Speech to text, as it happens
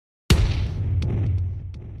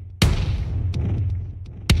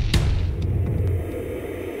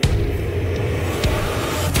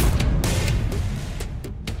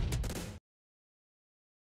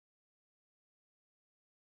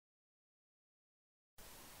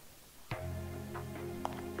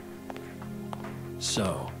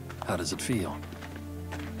So, how does it feel?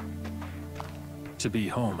 To be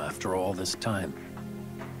home after all this time.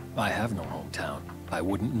 I have no hometown. I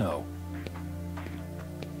wouldn't know.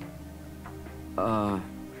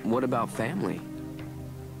 What about family?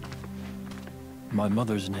 My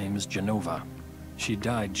mother's name is Genova. She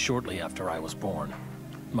died shortly after I was born.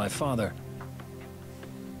 My father...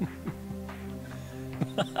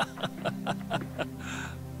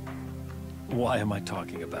 Why am I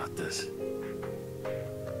talking about this?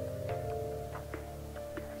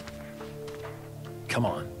 Come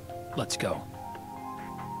on, let's go.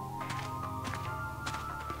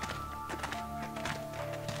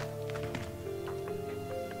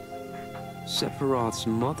 Sephiroth's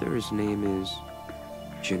mother's name is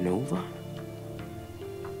Genova?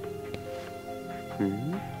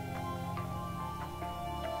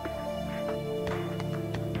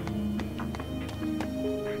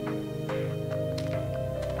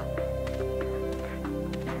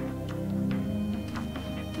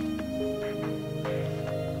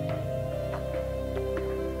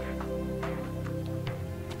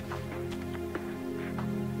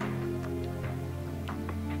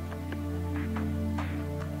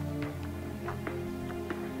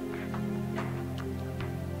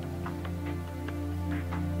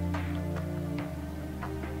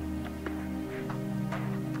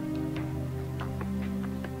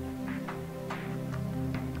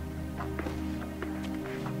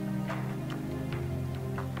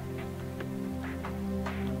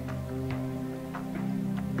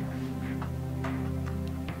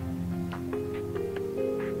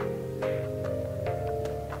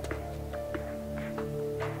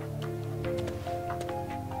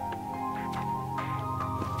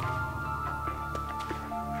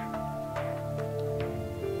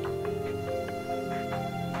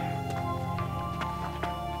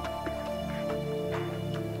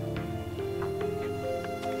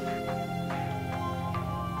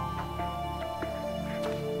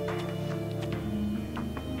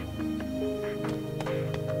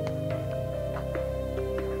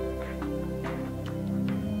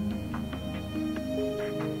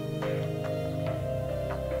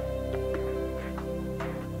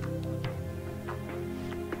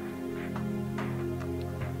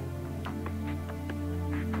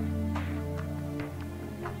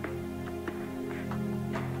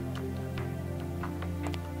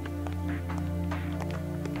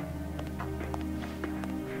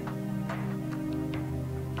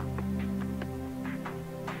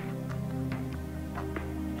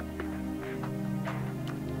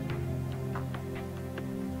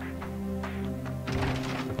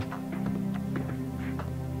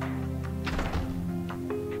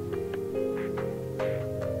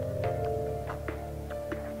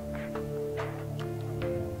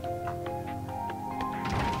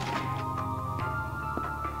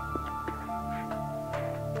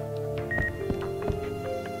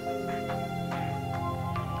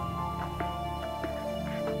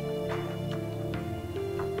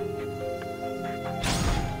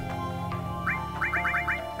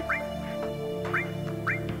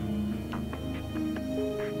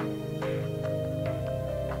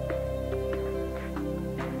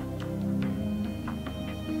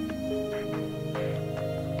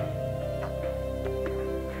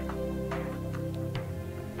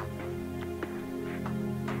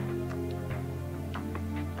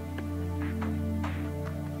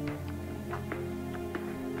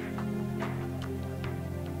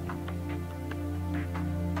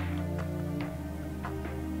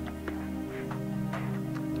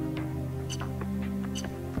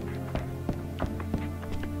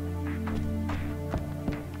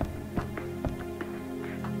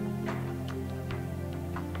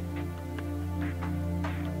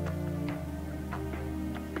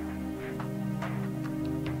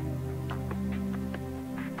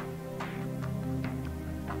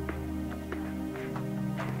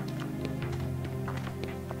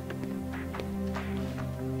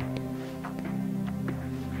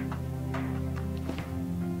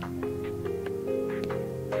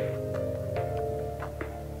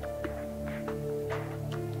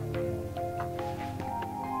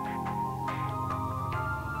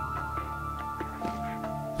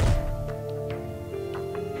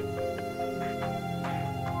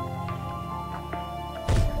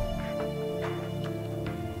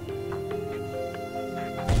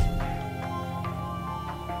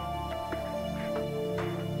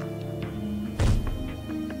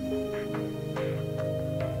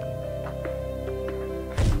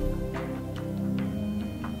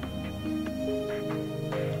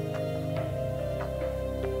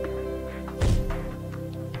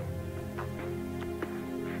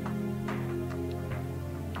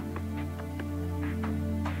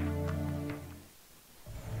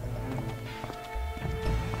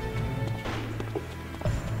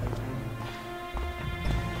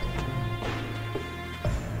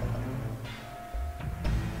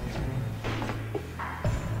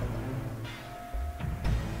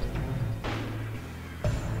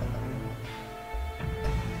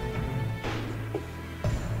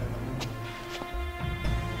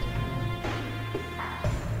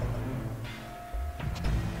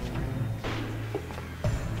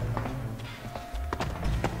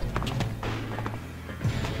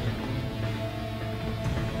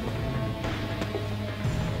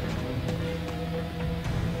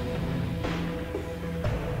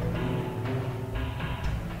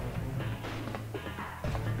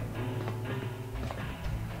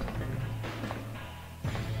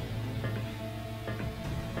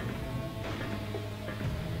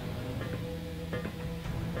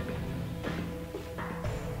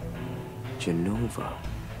 Genova.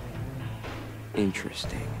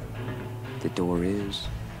 Interesting. The door is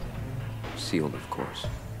sealed, of course.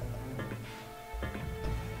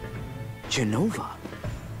 Genova?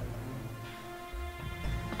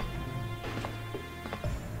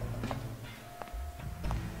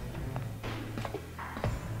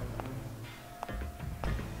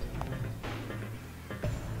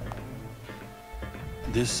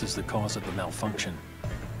 This is the cause of the malfunction.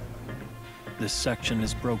 This section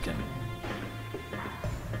is broken.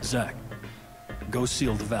 Zack, go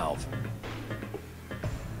seal the valve.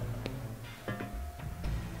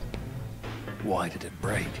 Why did it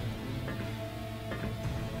break?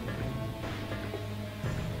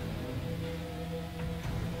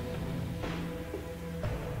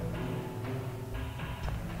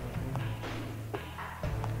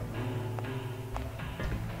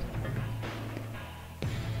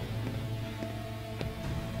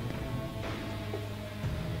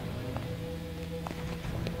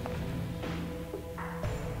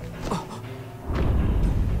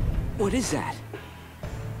 What is that?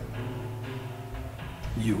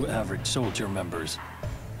 You average soldier members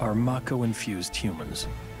are Mako-infused humans.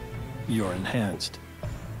 You're enhanced,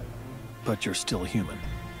 but you're still human.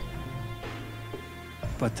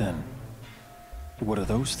 But then, what are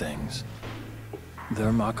those things?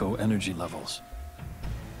 Their Mako energy levels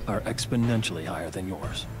are exponentially higher than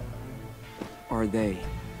yours. Are they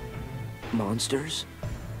monsters?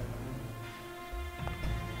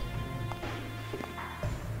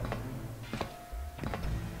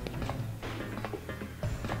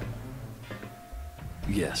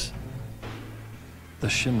 Yes. The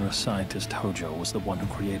Shinra scientist Hojo was the one who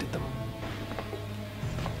created them.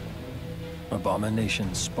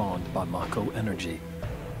 Abominations spawned by Mako energy.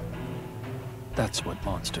 That's what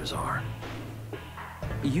monsters are.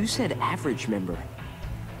 You said average member.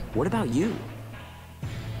 What about you?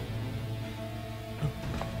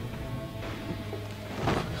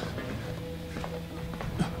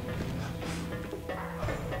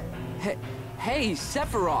 Hey,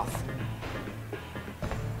 Sephiroth!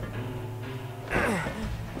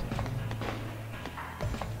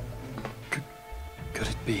 Could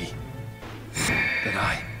it be that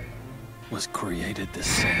I was created the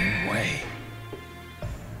same way?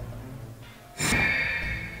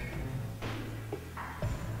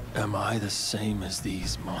 Am I the same as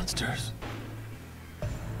these monsters?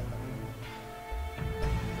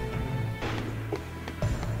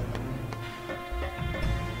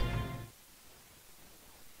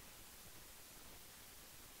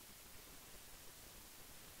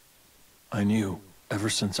 I knew ever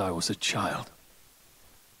since I was a child.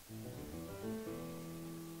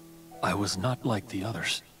 I was not like the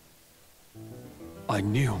others. I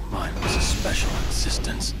knew mine was a special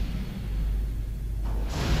existence.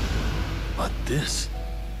 But this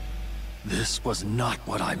was not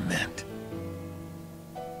what I meant.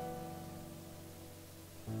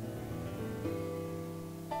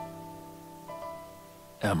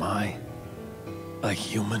 Am I a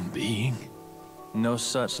human being? No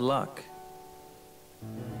such luck.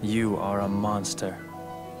 You are a monster.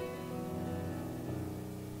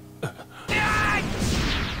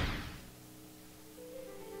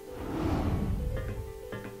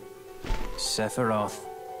 Sephiroth,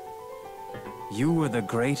 you were the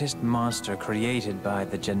greatest monster created by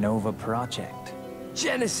the Genova Project.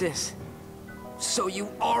 Genesis! So you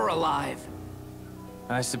are alive!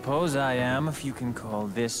 I suppose I am, if you can call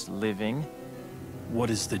this living. What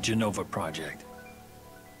is the Genova Project?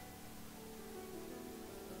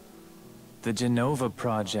 The Genova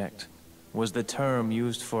Project was the term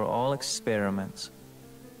used for all experiments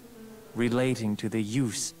relating to the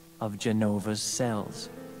use of Genova's cells.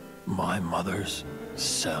 My mother's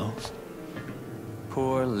cells?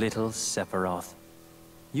 Poor little Sephiroth.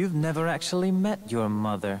 You've never actually met your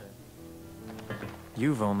mother.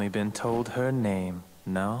 You've only been told her name,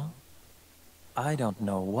 no? I don't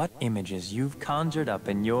know what images you've conjured up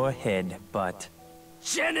in your head, but...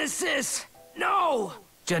 Genesis! No!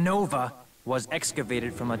 Genova was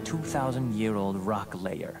excavated from a 2,000-year-old rock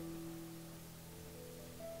layer.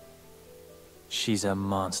 She's a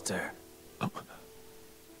monster.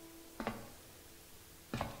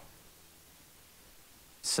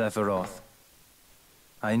 Sephiroth,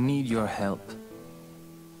 I need your help.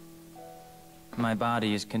 My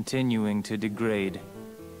body is continuing to degrade.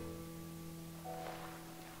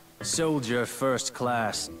 Soldier First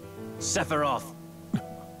Class, Sephiroth.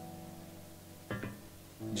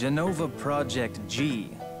 Genova Project G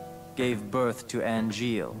gave birth to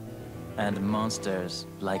Angeal and monsters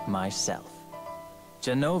like myself.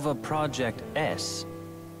 Genova Project S.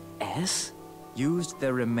 S? used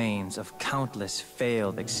the remains of countless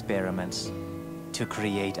failed experiments to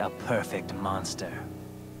create a perfect monster.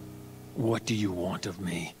 What do you want of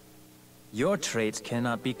me? Your traits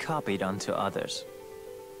cannot be copied onto others.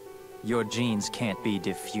 Your genes can't be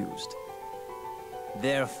diffused.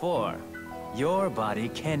 Therefore, your body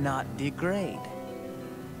cannot degrade.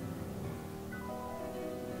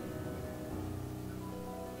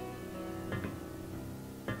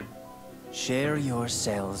 Share your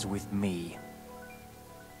cells with me.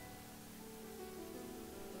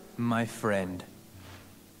 My friend,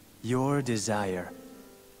 your desire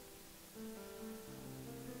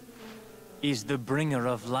is the bringer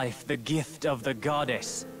of life, the gift of the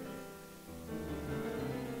goddess.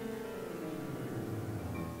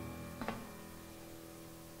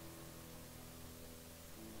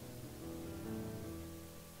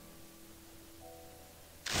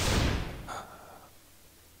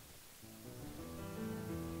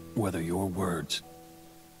 Whether your words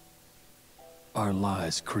are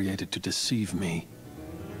lies created to deceive me,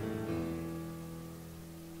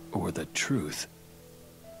 or the truth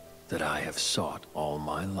that I have sought all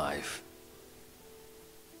my life,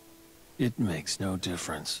 it makes no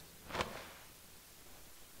difference.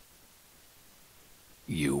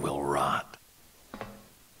 You will rot.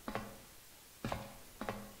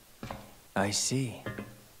 I see.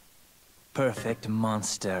 Perfect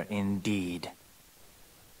monster indeed.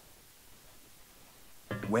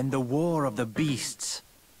 When the war of the beasts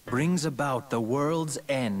brings about the world's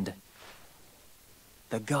end,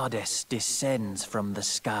 the goddess descends from the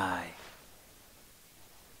sky.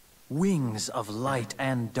 Wings of light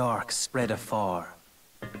and dark spread afar.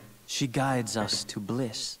 She guides us to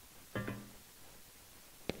bliss.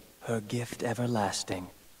 Her gift everlasting.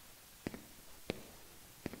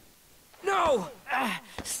 No!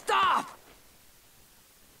 Stop!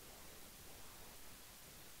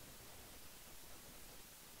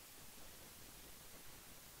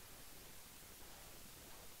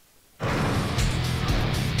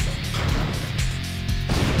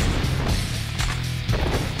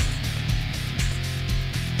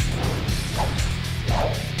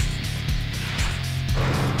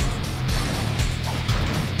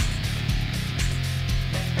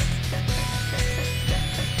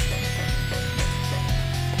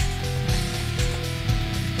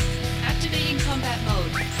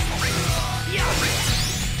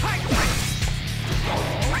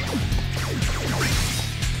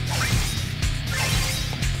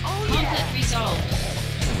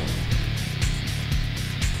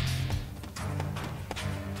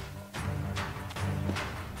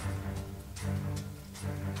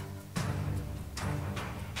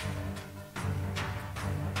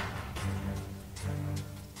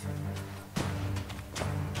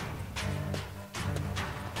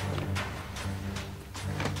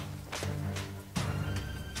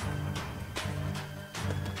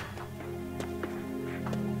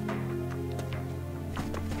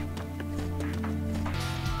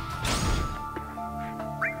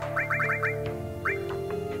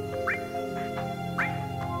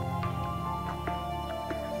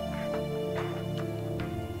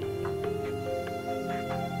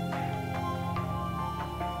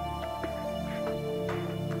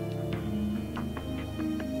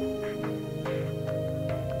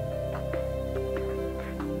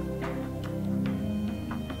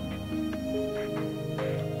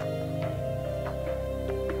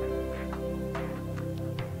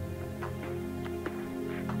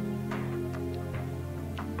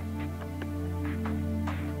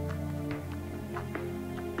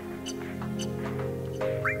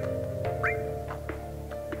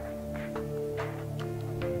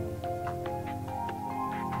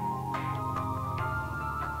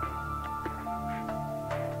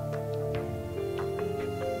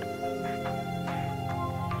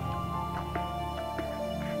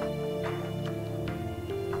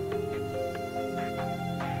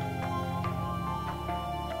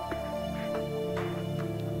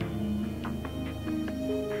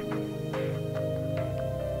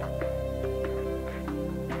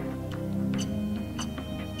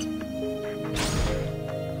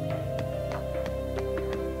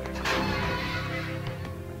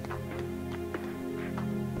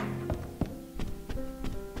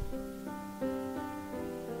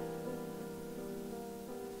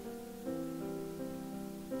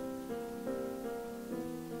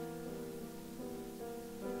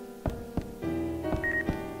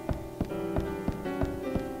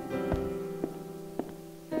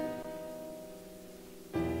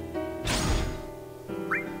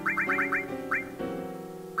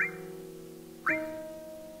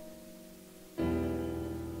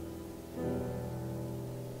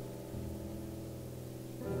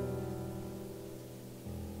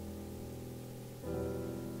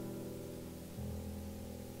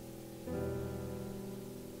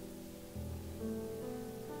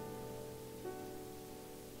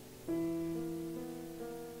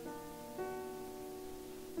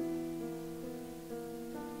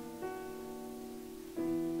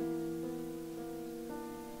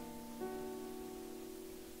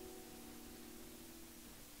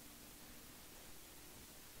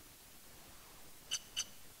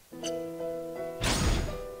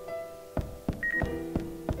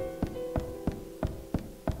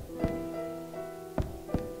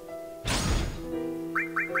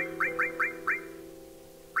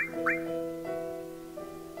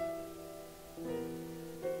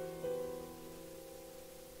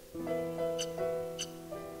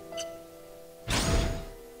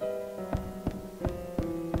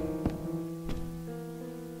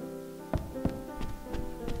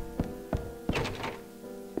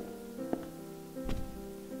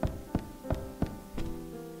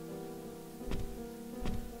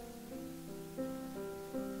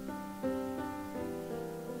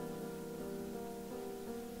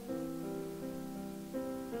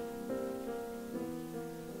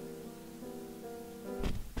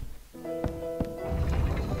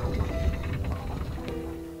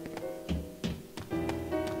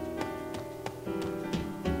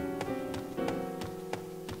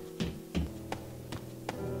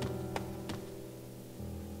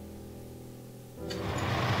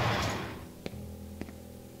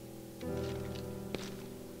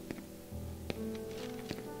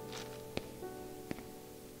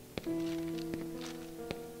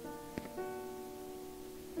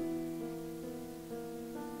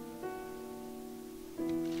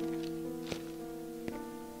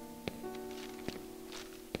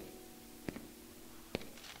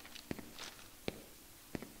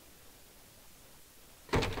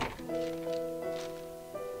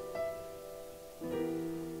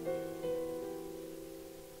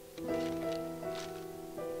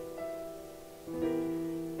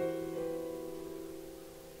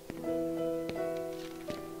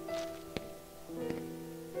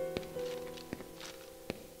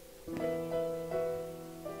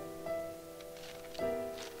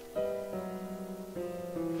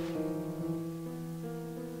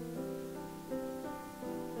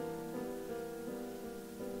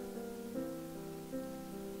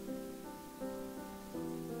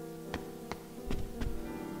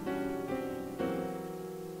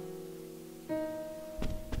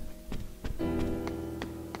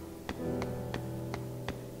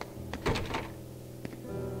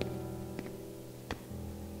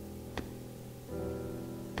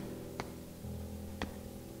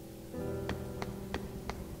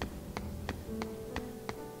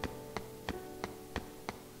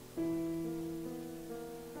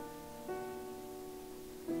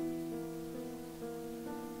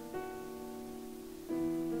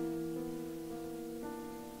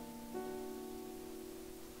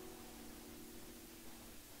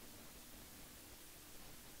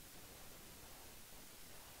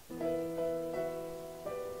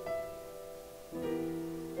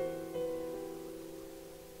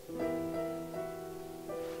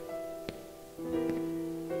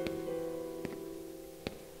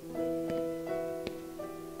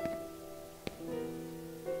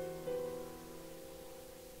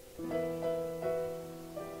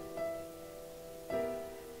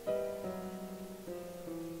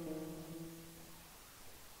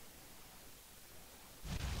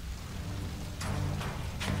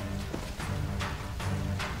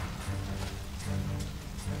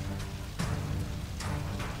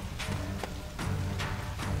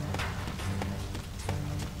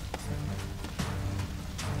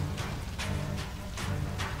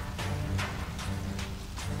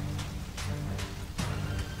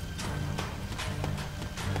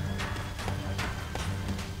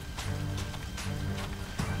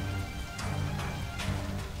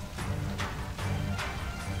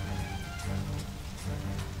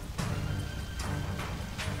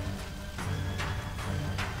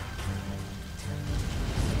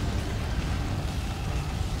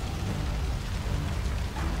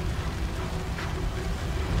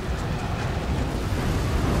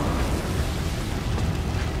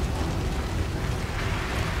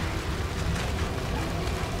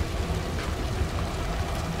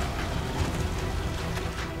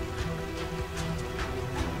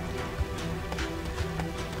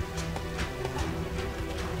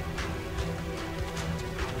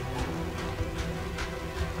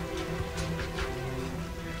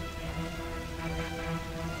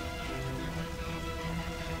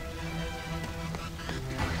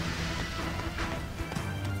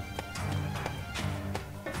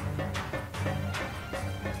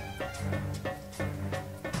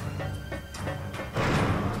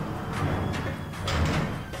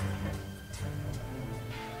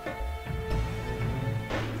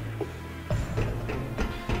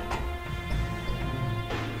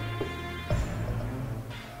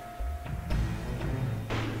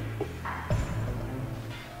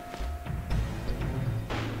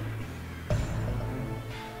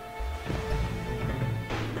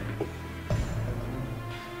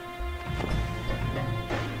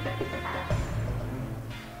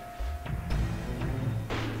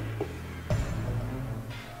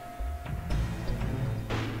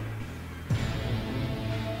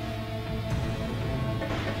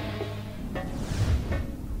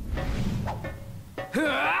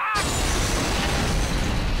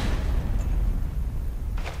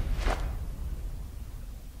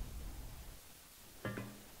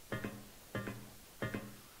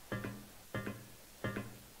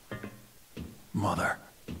 Mother,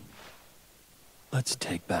 let's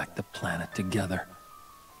take back the planet together.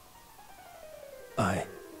 I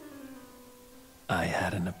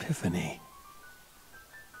had an epiphany.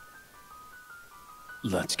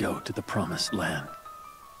 Let's go to the Promised Land.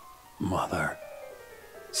 Mother.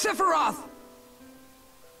 Sephiroth!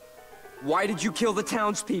 Why did you kill the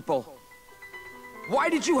townspeople? Why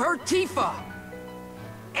did you hurt Tifa?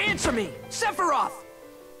 Answer me, Sephiroth!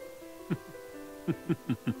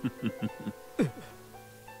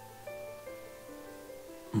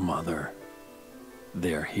 Mother,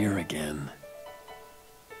 they're here again.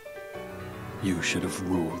 You should have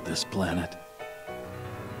ruled this planet.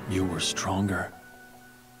 You were stronger,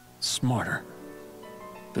 smarter.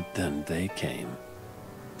 But then they came,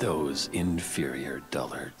 those inferior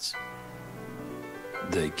dullards.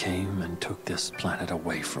 They came and took this planet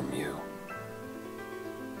away from you.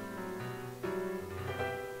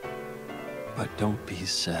 But don't be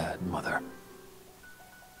sad, Mother.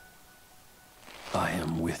 I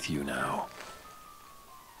am with you now.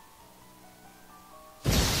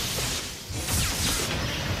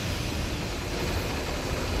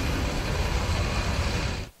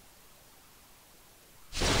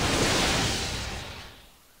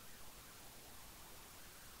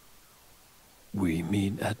 We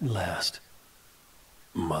meet at last,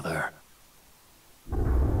 Mother.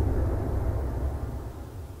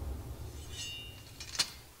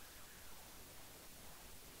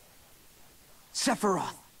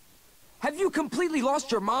 Sephiroth, have you completely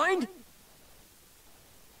lost your mind?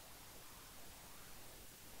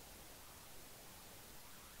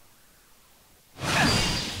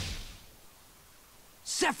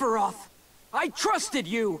 Sephiroth, I trusted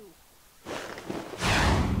you!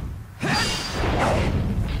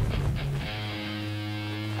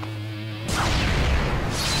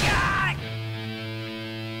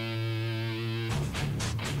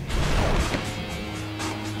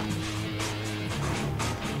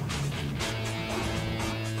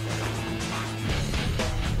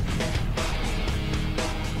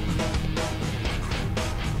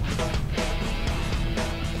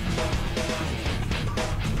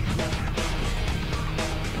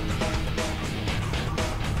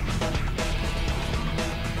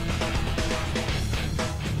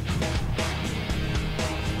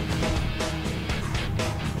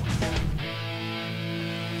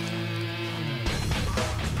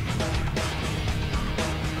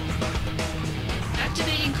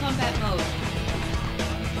 Combat mode.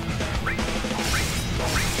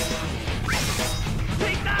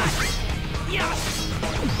 Take that! Yes!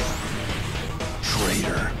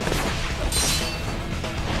 Traitor.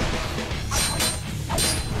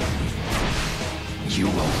 You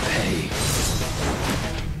will pay.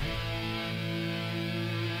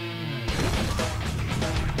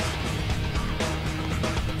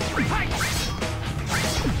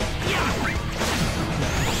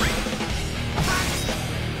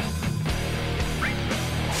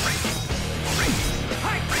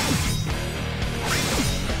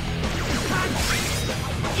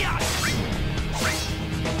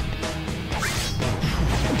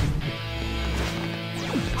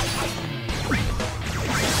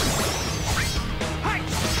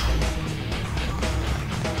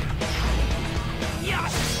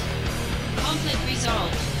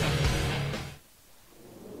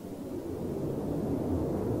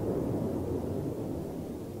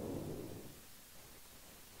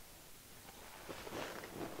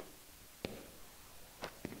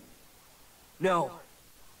 No.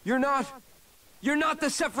 You're not the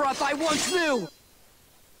Sephiroth I once knew!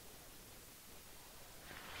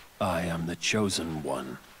 I am the chosen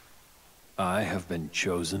one. I have been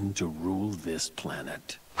chosen to rule this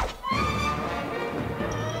planet.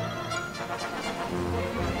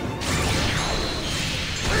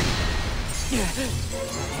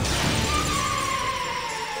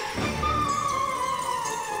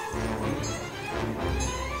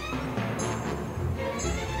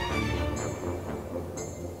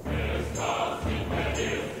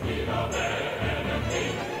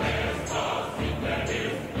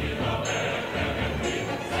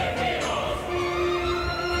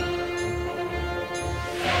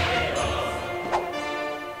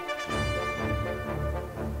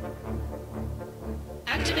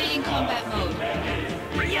 Activating combat mode.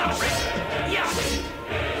 Yes!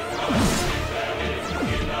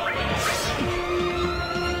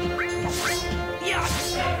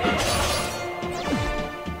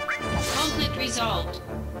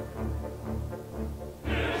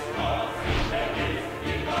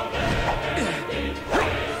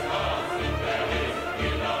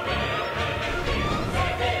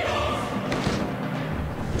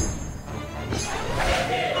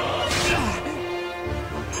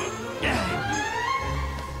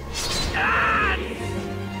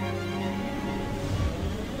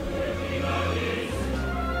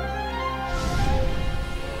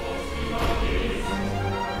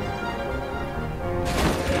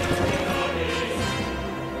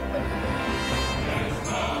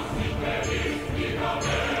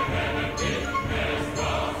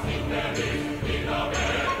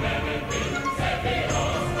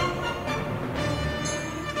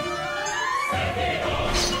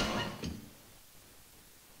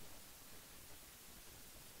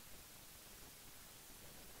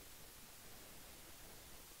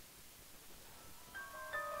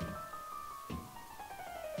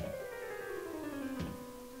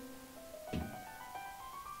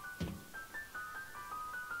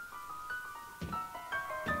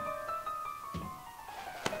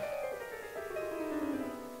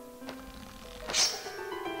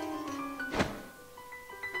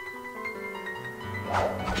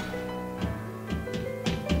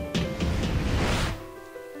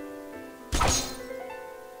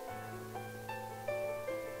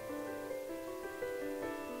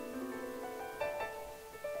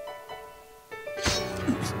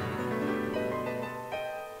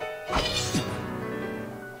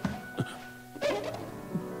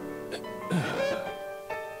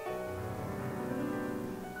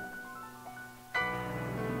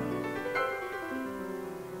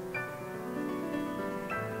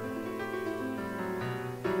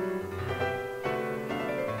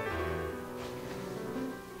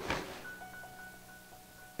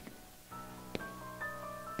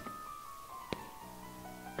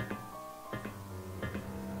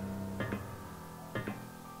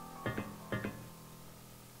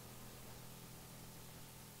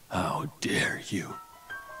 you.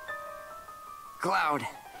 Cloud.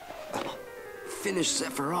 Finish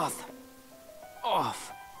Sephiroth.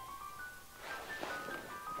 Off.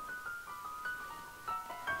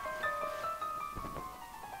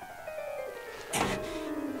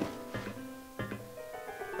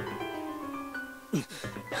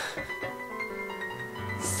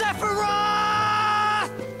 Sephiroth!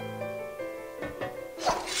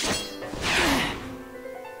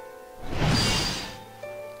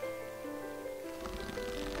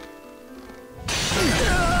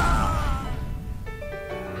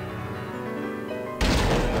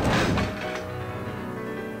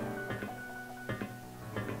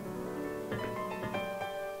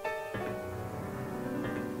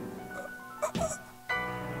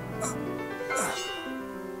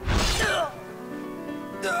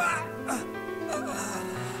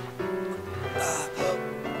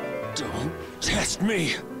 Don't test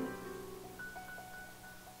me!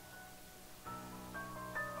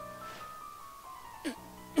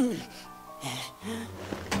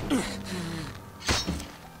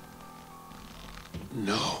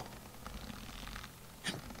 No.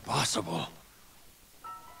 Impossible.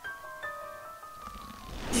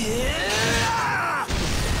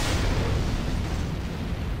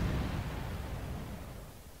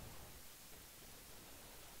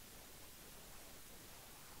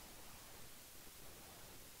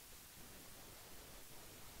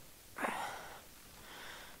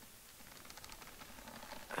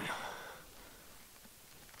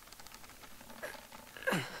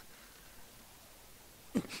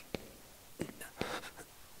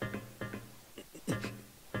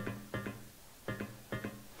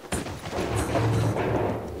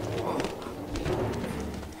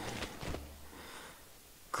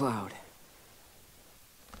 Cloud.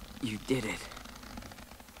 You did it.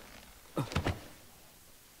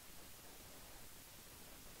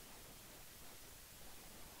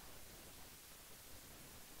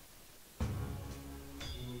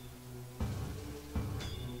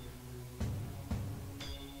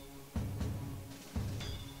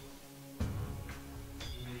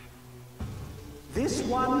 This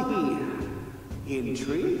one here.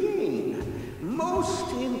 Intriguing.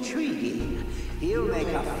 Most intriguing. He'll make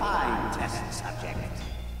a fine test subject.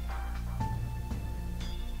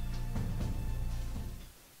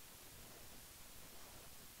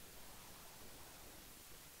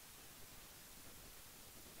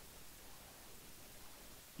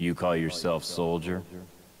 You call yourself Soldier?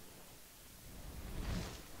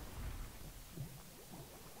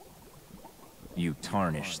 You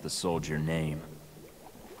tarnish the Soldier name.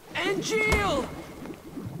 Angeal!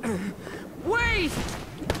 Wait!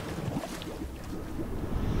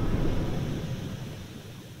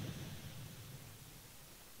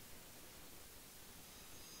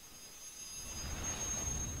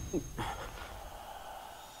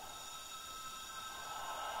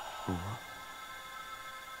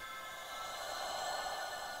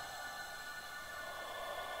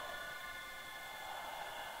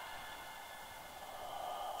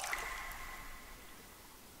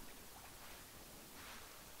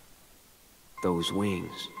 Those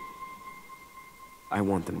wings. I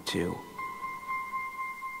want them too.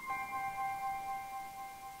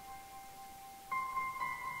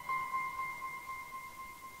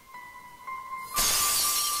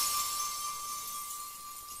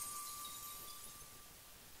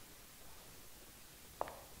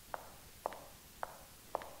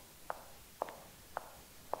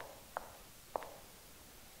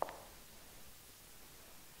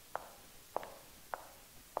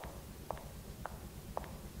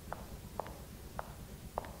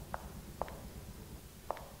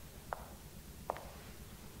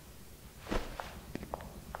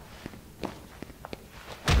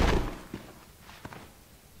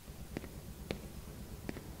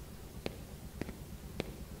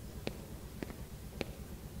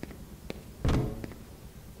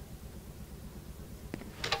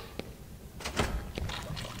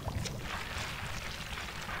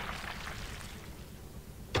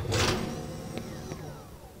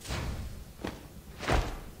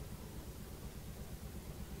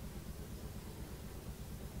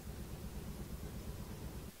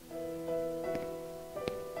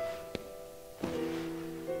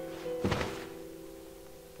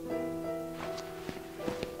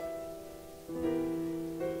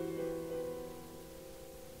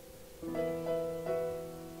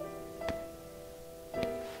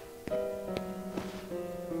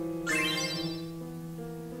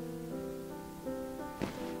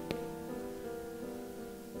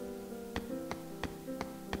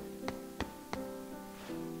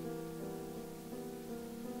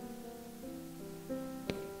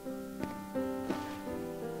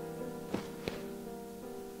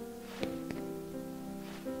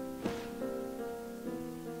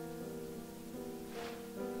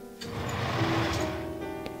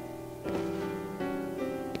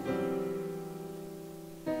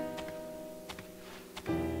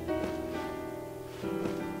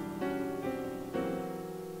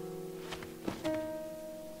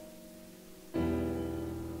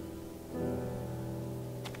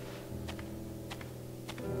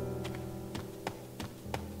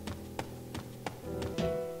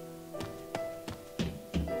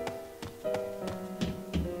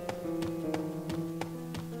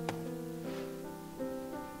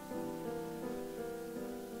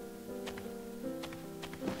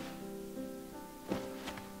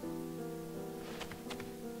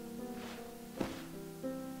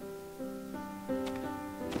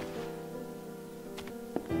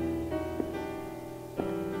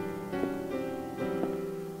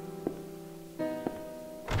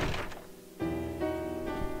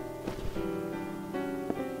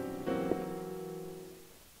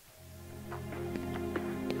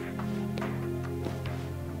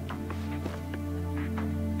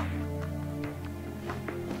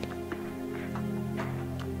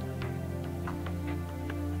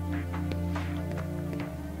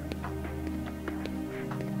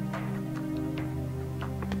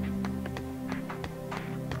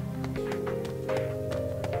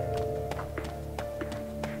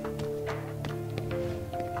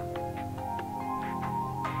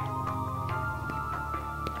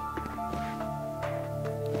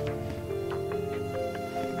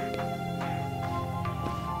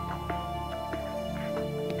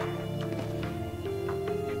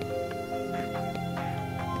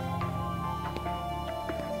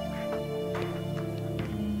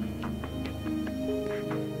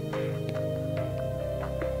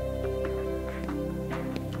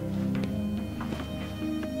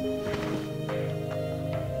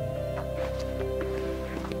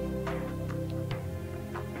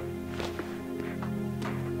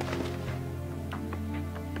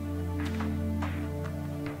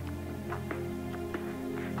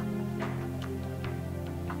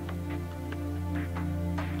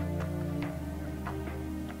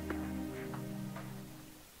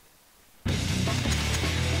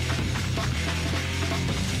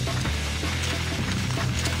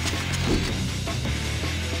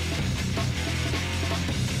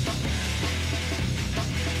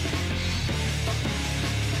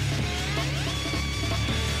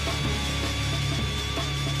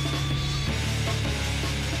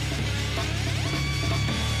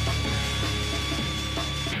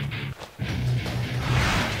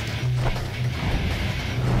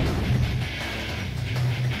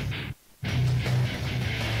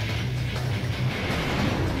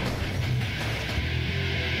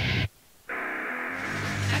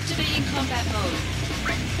 Activating combat mode.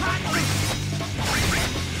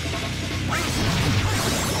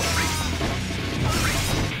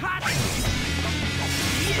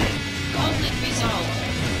 Conflict resolved.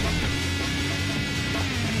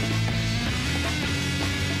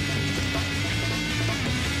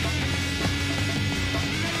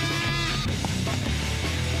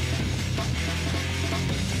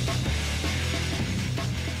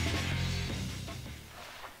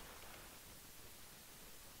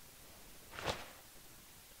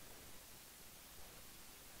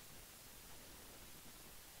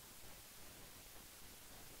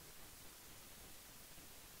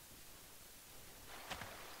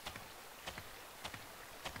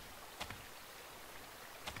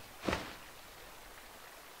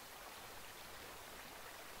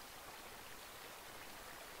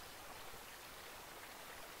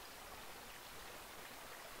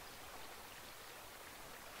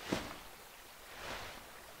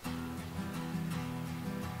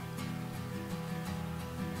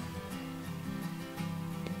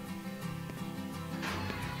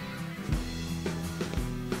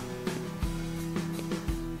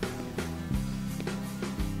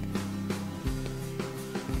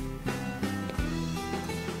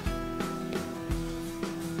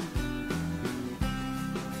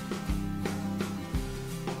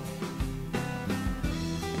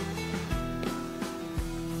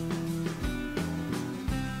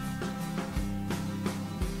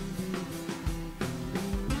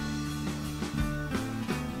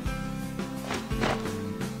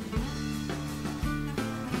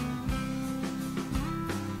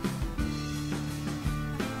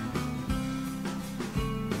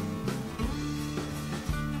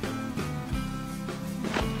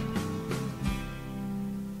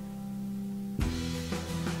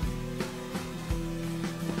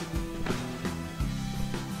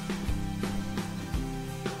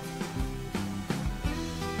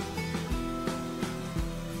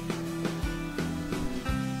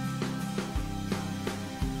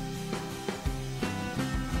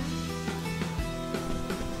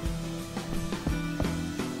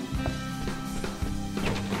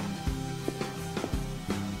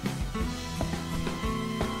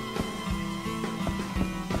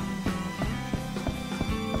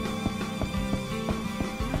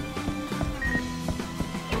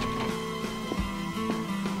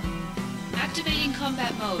 Activating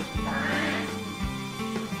combat mode.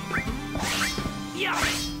 Yeah.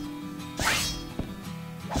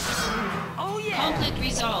 Oh yeah. Conflict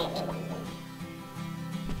resolved.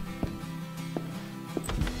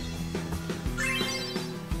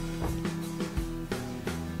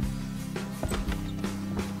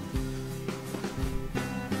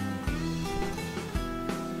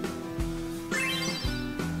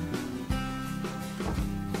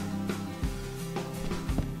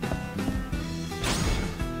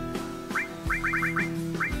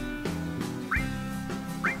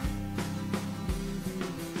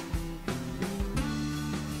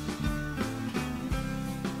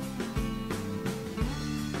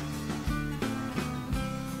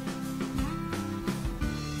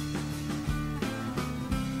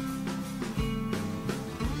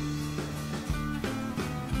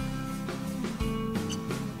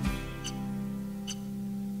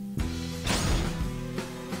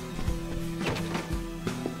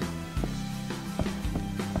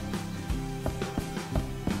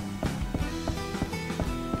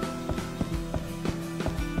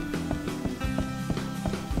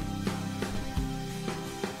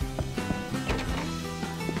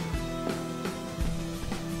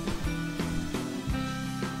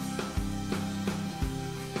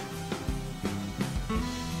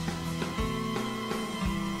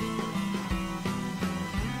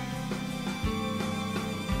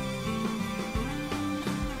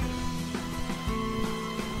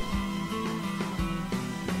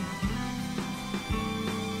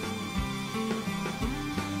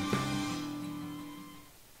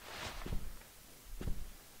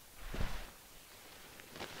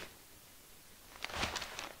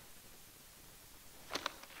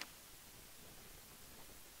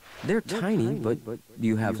 They're tiny, but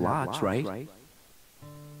you have lots, right?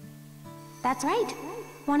 That's right.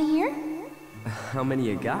 Want to hear? How many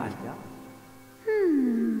you got?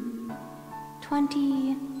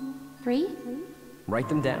 23? Write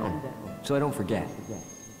them down, so I don't forget.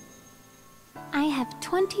 I have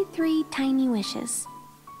 23 tiny wishes.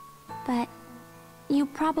 But you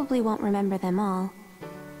probably won't remember them all.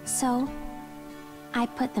 So, I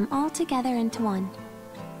put them all together into one.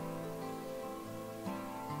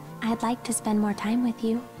 I'd like to spend more time with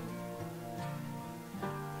you.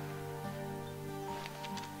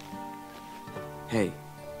 Hey,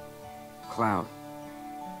 Cloud.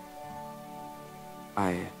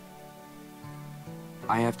 I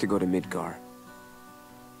have to go to Midgar.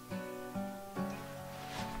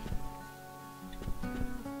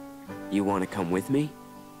 You want to come with me?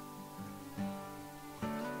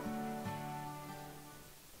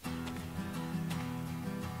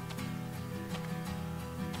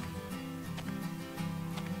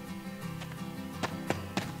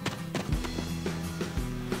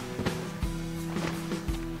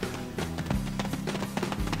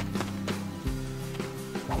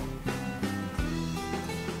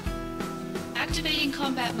 Activating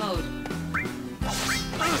combat mode.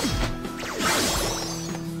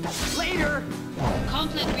 Later!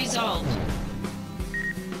 Conflict resolved.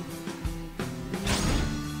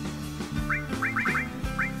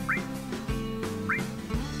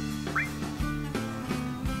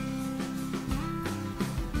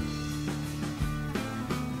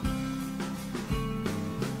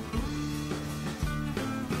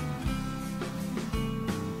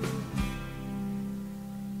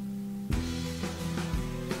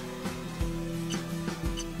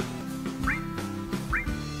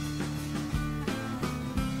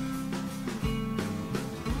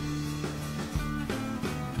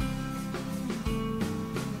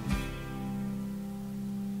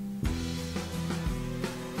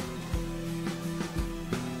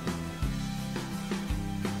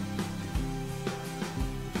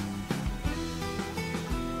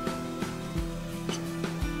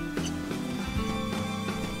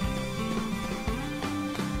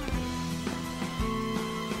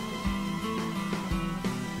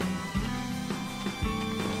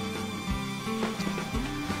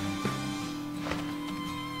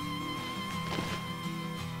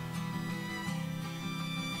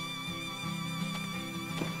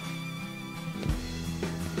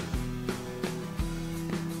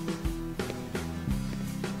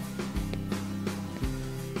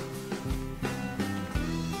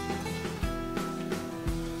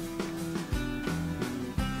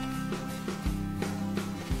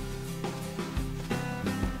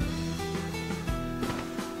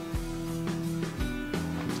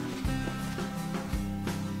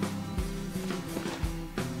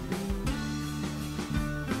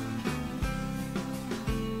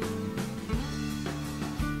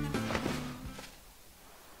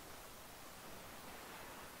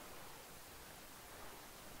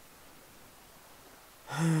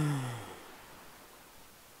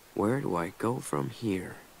 Where do I go from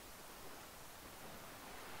here?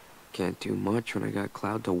 Can't do much when I got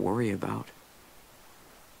Cloud to worry about.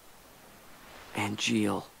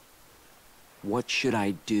 Angeal. What should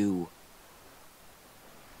I do?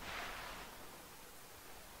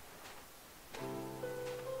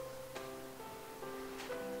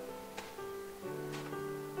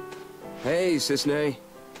 Hey, Sisney.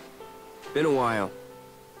 Been a while.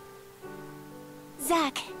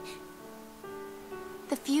 Zack.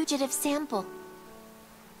 The fugitive sample.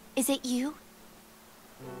 Is it you?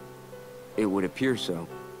 It would appear so.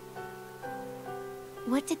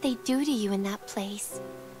 What did they do to you in that place?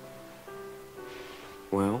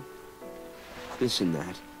 Well, this and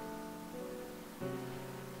that.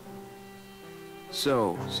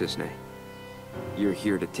 So, Sisney, you're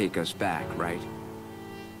here to take us back, right?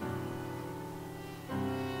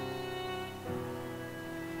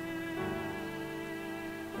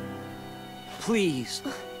 Please,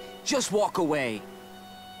 just walk away.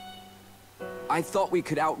 I thought we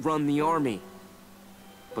could outrun the army.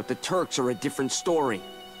 But the Turks are a different story.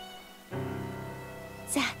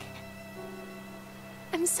 Zack.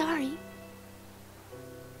 I'm sorry.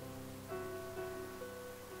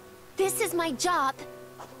 This is my job.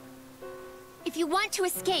 If you want to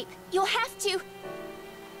escape, you'll have to...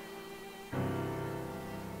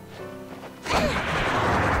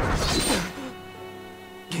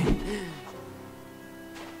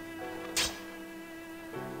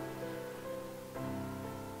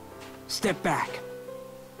 Step back.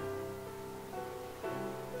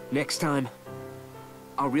 Next time,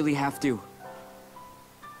 I'll really have to.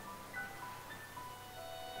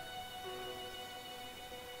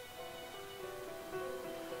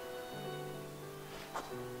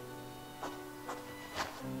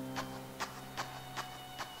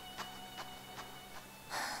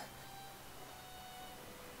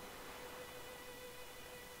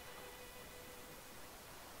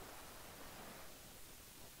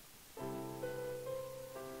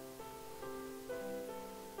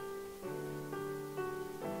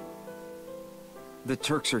 The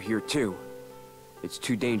Turks are here too. It's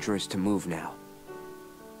too dangerous to move now.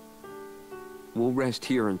 We'll rest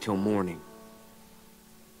here until morning.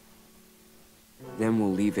 Then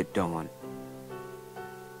we'll leave at dawn.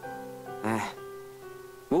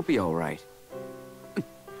 We'll be all right.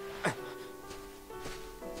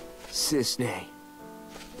 Cisne.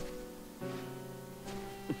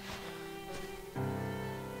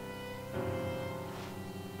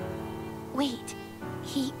 Wait.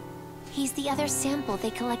 He's the other sample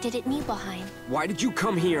they collected at Nibelheim. Why did you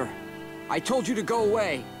come here? I told you to go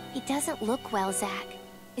away. He doesn't look well, Zack.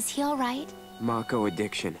 Is he all right? Mako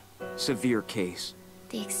addiction. Severe case.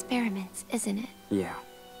 The experiments, isn't it? Yeah.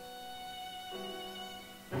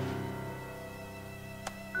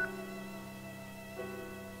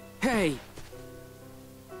 Hey!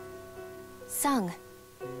 Tseng.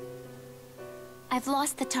 I've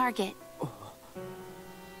lost the target.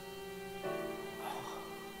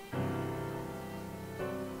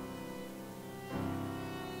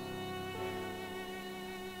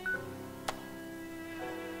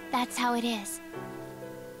 That's how it is.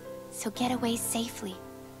 So get away safely.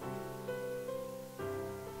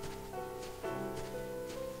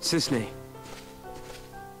 Cisne.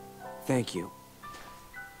 Thank you.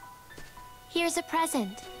 Here's a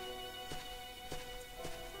present.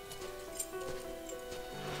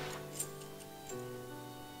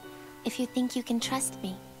 If you think you can trust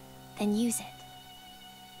me, then use it.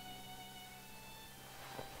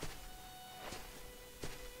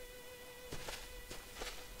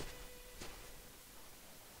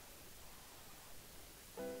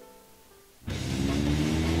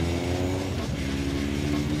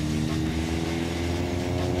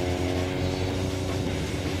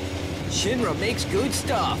 Shinra makes good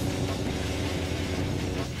stuff.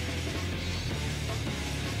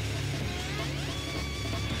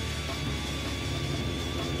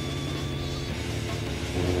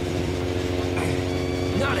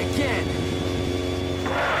 Not again.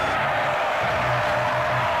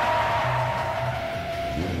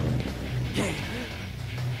 Okay.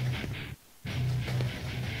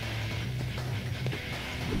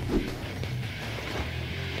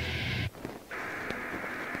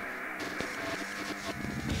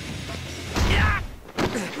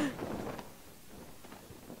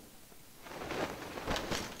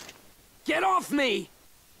 Get off me!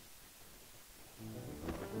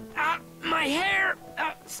 My hair!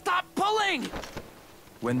 Stop pulling!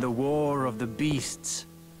 When the war of the beasts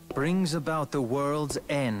brings about the world's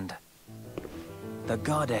end, the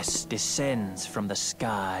goddess descends from the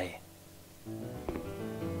sky.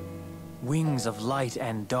 Wings of light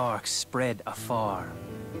and dark spread afar.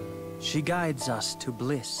 She guides us to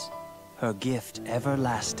bliss, her gift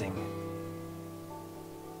everlasting.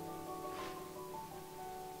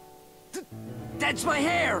 That's my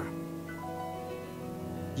hair!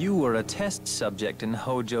 You were a test subject in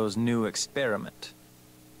Hojo's new experiment.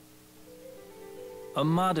 A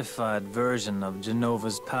modified version of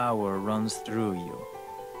Genova's power runs through you.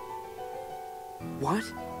 What?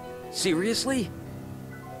 Seriously?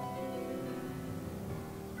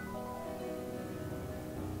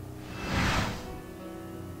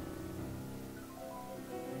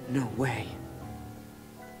 No way.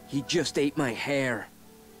 He just ate my hair.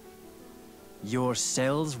 Your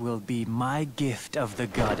cells will be my gift of the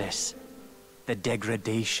goddess. The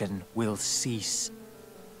degradation will cease.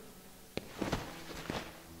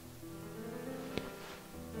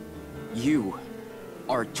 You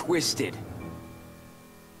are twisted.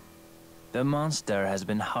 The monster has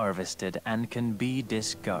been harvested and can be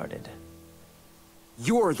discarded.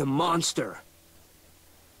 You're the monster.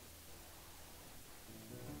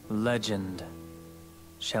 Legend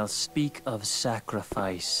shall speak of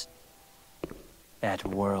sacrifice at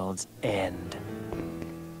world's end.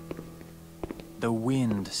 The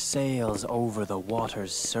wind sails over the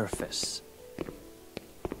water's surface,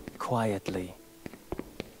 quietly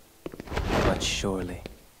but surely.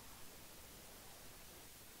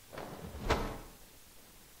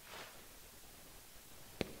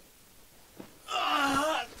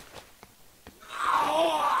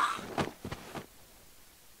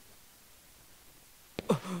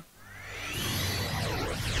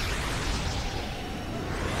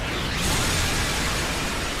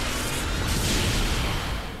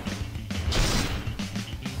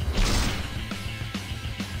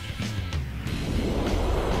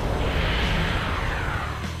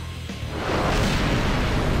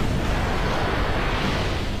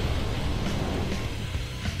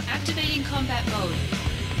 Activating combat mode.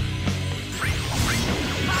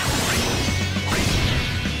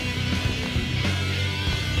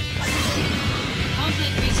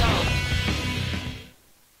 Conflict resolved.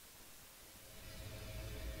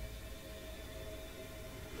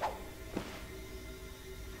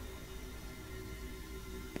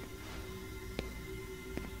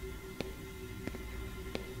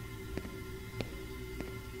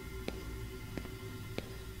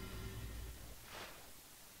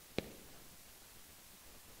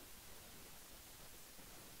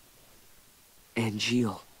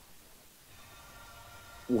 Angeal.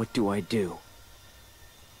 What do I do?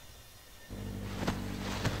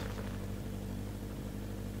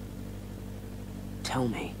 Tell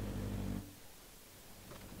me.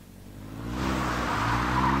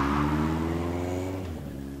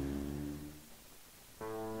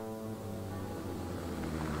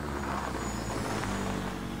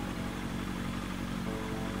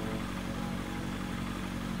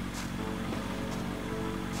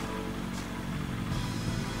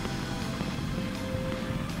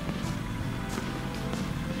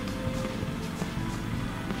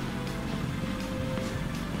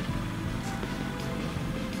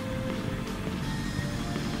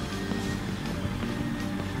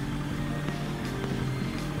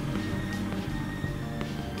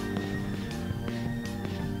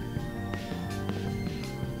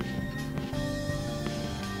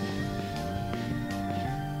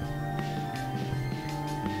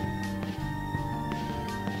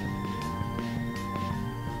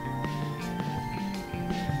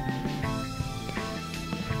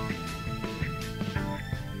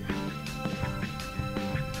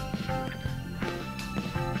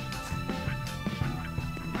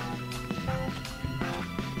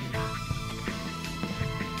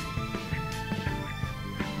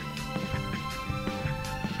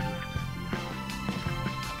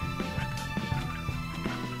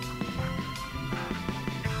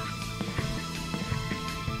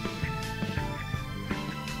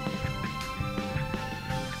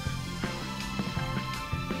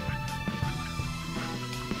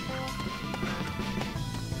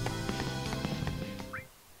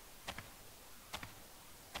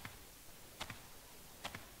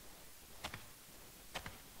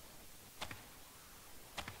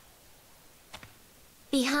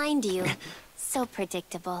 Behind you. So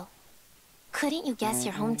predictable. Couldn't you guess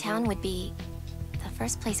your hometown would be the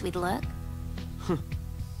first place we'd look?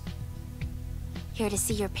 Here to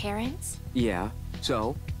see your parents? Yeah,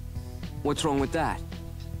 so? What's wrong with that?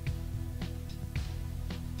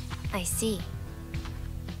 I see.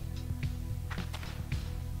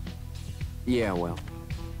 Yeah, well,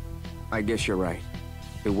 I guess you're right.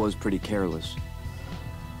 It was pretty careless.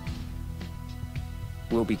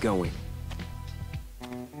 We'll be going.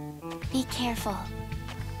 Be careful.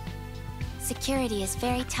 Security is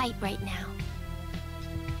very tight right now.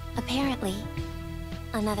 Apparently,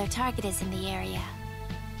 another target is in the area.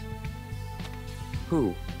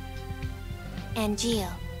 Who?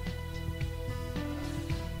 Angeal.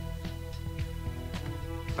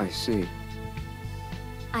 I see.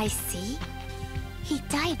 I see? He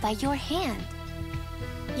died by your hand.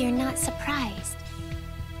 You're not surprised.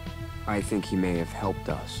 I think he may have helped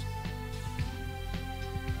us.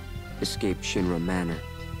 Escape Shinra Manor.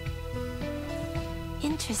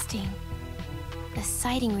 Interesting. The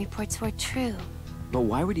sighting reports were true. But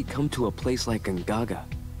why would he come to a place like Gongaga?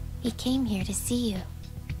 He came here to see you.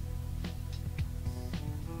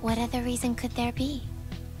 What other reason could there be?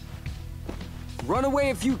 Run away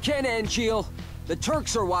if you can, Angeal! The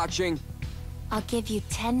Turks are watching! I'll give you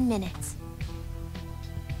 10 minutes.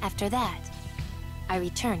 After that, I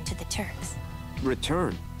return to the Turks.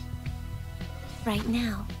 Return? Right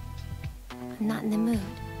now, I'm not in the mood.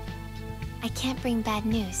 I can't bring bad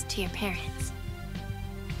news to your parents.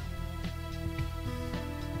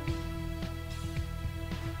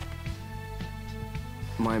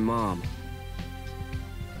 My mom.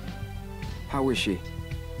 How is she?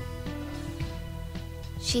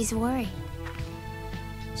 She's worried.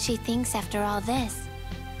 She thinks after all this,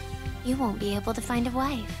 you won't be able to find a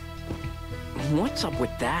wife. What's up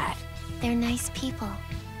with that? They're nice people,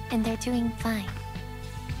 and they're doing fine.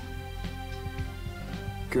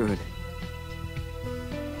 Good.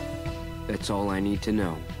 That's all I need to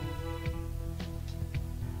know.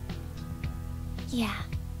 Yeah.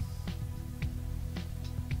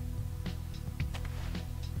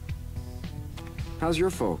 How's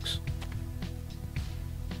your folks?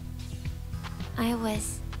 I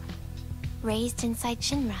was raised inside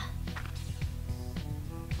Shinra.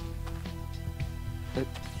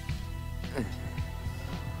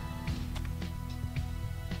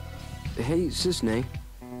 Hey, Sisney.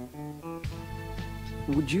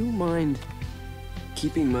 Would you mind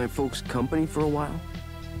keeping my folks company for a while?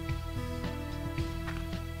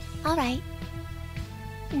 All right.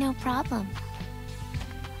 No problem.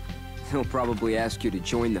 He'll probably ask you to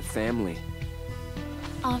join the family.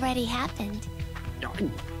 Already happened.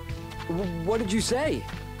 What did you say?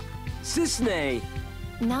 Sisney!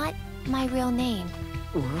 Not my real name.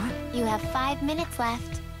 What? You have 5 minutes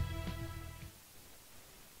left.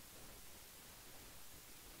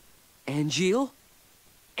 Angeal?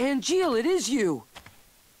 Angeal, it is you!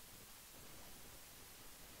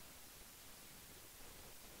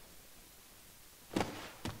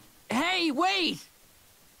 Wait!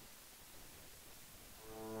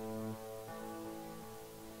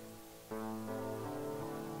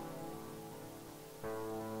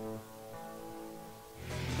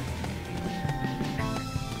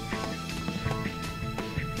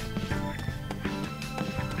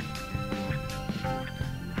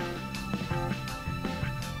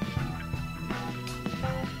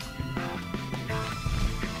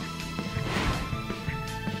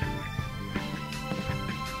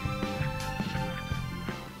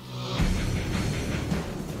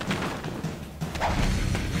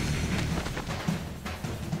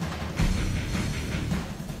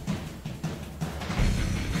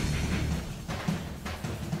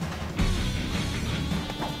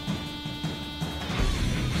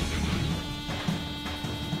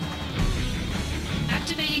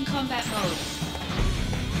 Activating combat mode.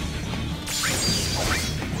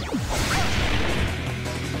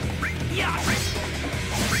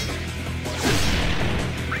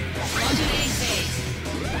 Modulating phase.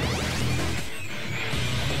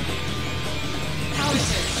 Power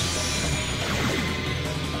surge.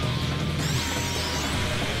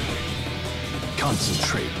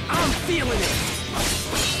 Concentrate. I'm feeling it!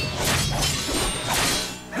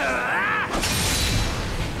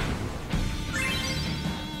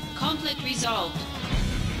 Conflict resolved.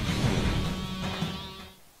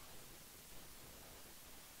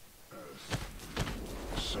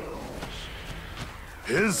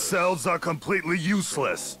 His cells are completely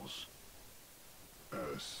useless.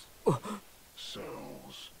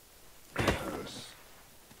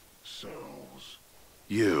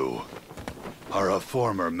 You are a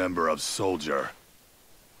former member of Soldier.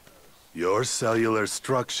 Your cellular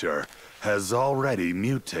structure has already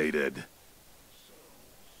mutated.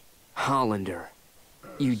 Hollander,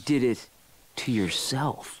 you did it to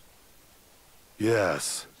yourself.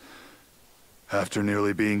 Yes. After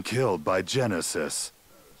nearly being killed by Genesis.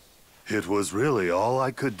 It was really all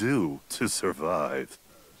I could do to survive.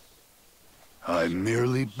 I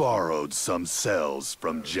merely borrowed some cells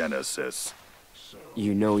from Genesis.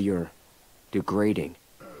 You know you're degrading.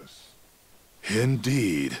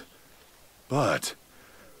 Indeed. But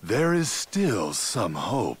there is still some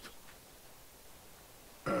hope.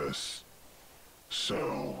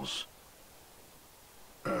 Cells.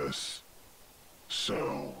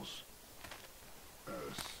 Cells.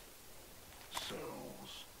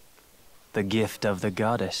 The gift of the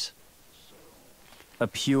goddess. A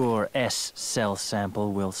pure S cell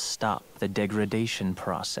sample will stop the degradation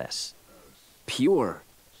process. Pure?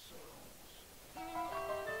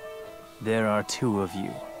 There are two of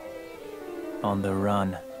you. On the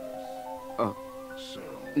run.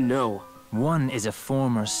 No. One is a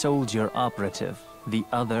former soldier operative, the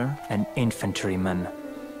other an infantryman.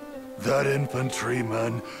 That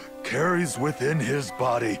infantryman carries within his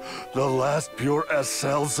body the last pure S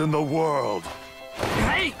cells in the world.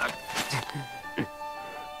 Hey!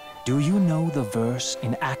 Do you know the verse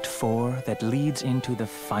in Act 4 that leads into the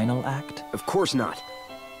final act? Of course not.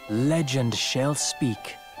 Legend shall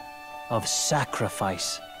speak of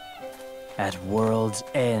sacrifice at world's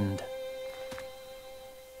end.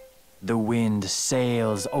 The wind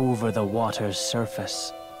sails over the water's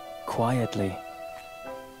surface, quietly,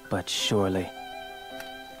 but surely.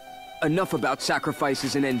 Enough about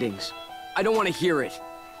sacrifices and endings. I don't want to hear it.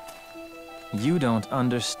 You don't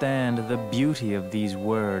understand the beauty of these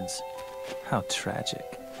words. How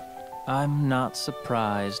tragic. I'm not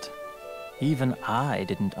surprised. Even I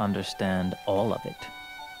didn't understand all of it.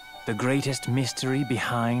 The greatest mystery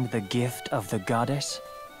behind the gift of the goddess?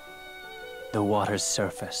 The water's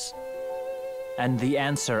surface. And the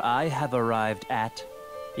answer I have arrived at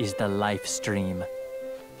is the life stream.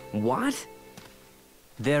 What?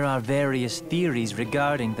 There are various theories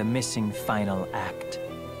regarding the missing final act.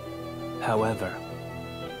 However,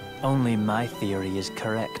 only my theory is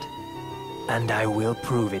correct, and I will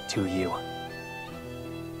prove it to you.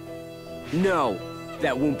 No,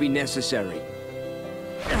 that won't be necessary.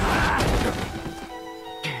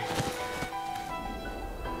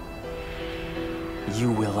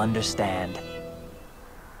 You will understand.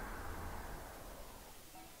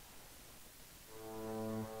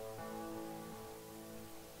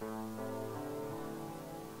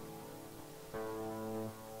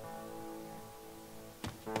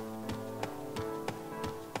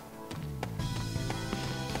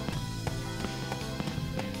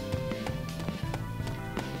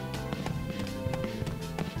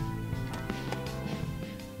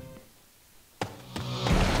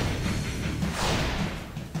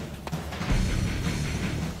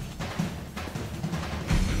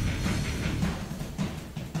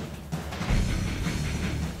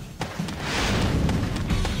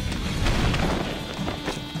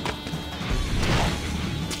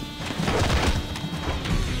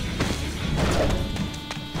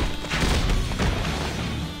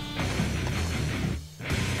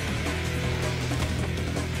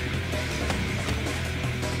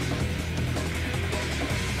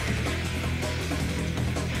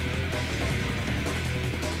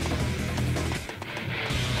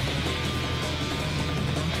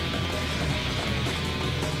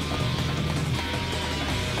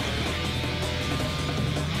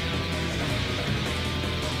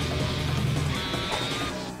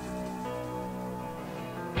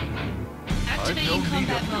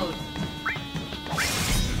 combat mode.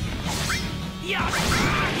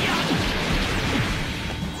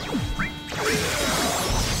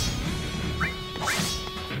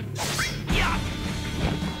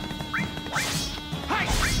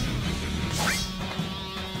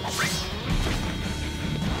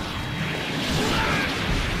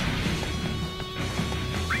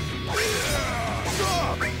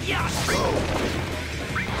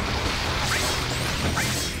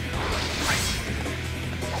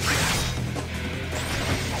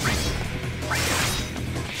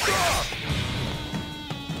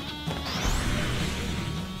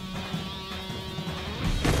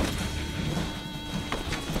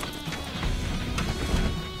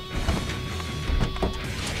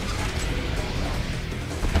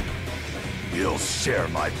 You'll share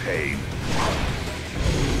my pain.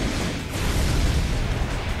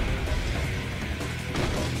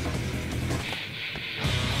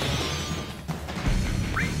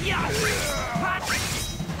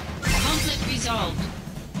 Conflict resolved.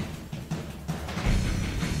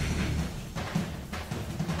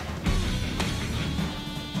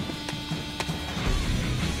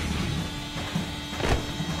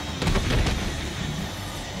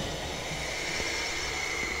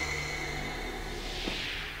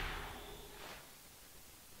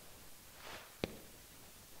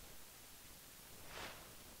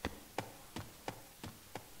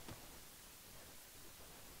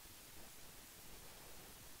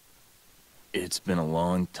 It's been a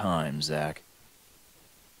long time, Zack.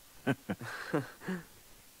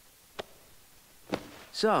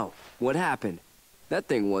 So, what happened? That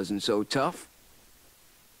thing wasn't so tough.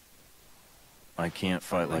 I can't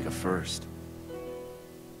fight like a first.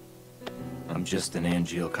 I'm just an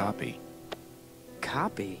Angeal copy.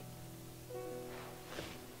 Copy?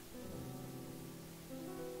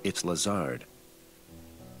 It's Lazard.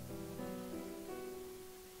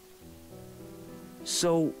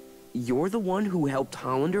 So, you're the one who helped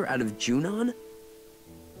Hollander out of Junon?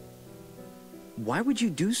 Why would you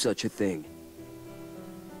do such a thing?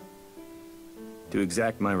 To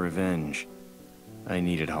exact my revenge, I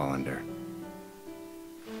needed Hollander.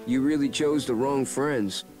 You really chose the wrong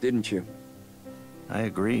friends, didn't you? I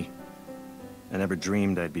agree. I never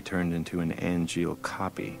dreamed I'd be turned into an Angeal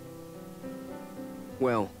copy.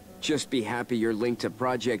 Well, just be happy you're linked to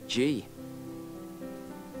Project G.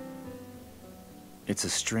 It's a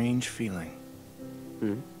strange feeling.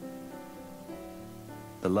 Hmm?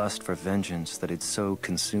 The lust for vengeance that had so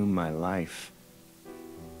consumed my life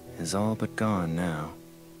is all but gone now.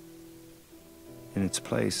 In its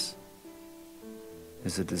place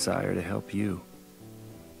is a desire to help you.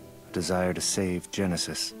 A desire to save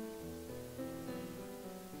Genesis.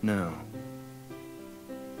 No.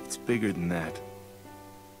 It's bigger than that.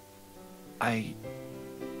 I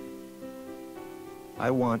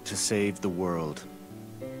want to save the world.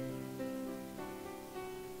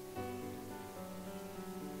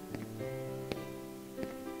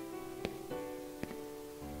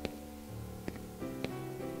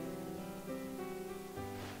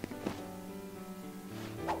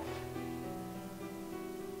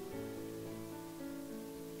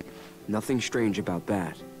 Nothing strange about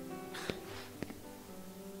that.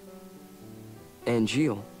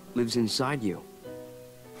 Angeal lives inside you.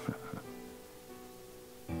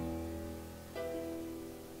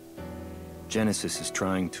 Genesis is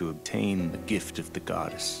trying to obtain the gift of the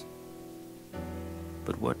goddess.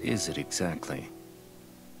 But what is it exactly?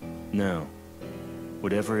 No.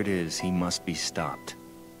 Whatever it is, he must be stopped.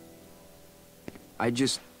 I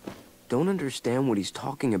just don't understand what he's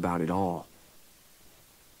talking about at all.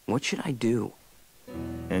 What should I do?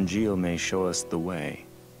 Angeal may show us the way.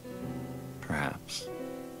 Perhaps.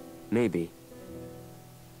 Maybe.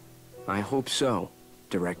 I hope so,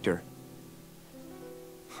 Director.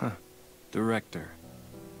 Director.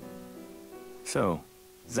 So,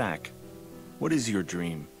 Zack, what is your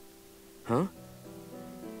dream? Huh?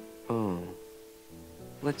 Oh.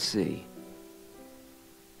 Let's see.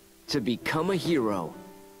 To become a hero.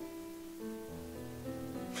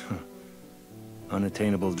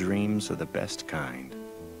 Unattainable dreams are the best kind.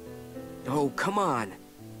 Oh, come on.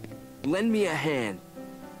 Lend me a hand.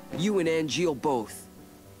 You and Angeal both.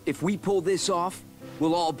 If we pull this off,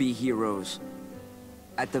 we'll all be heroes.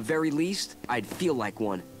 At the very least, I'd feel like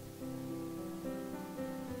one.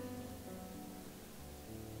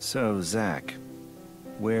 So, Zack,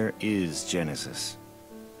 where is Genesis?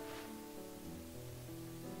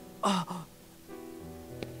 I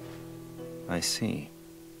see.